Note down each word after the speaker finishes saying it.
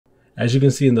As you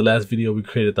can see in the last video, we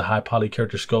created the high poly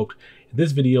character sculpt. In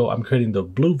this video, I'm creating the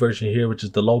blue version here, which is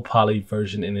the low poly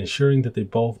version, and ensuring that they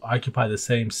both occupy the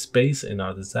same space and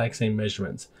are the exact same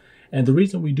measurements. And the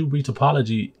reason we do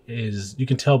retopology is you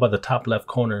can tell by the top left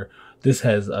corner, this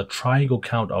has a triangle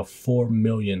count of 4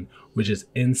 million, which is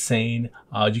insane.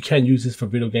 You can't use this for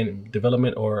video game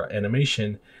development or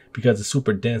animation because it's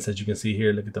super dense. As you can see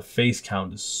here, look at the face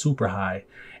count is super high.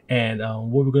 And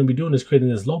what we're going to be doing is creating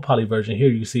this low poly version here.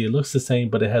 You can see it looks the same,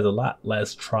 but it has a lot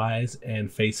less tries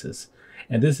and faces.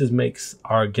 And this makes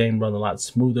our game run a lot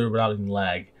smoother without any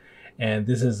lag. And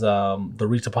this is the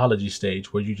retopology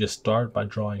stage, where you just start by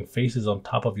drawing faces on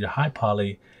top of your high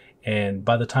poly, and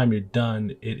by the time you're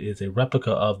done, it is a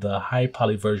replica of the high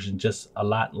poly version, just a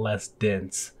lot less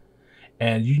dense.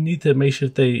 And you need to make sure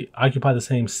that they occupy the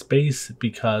same space,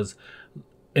 because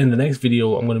in the next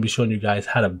video I'm going to be showing you guys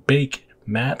how to bake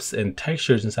maps and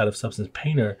textures inside of Substance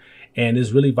Painter, and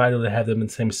it's really vital to have them in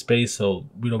the same space so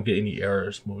we don't get any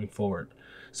errors moving forward.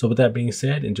 So with that being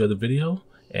said, enjoy the video,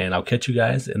 and I'll catch you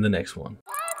guys in the next one.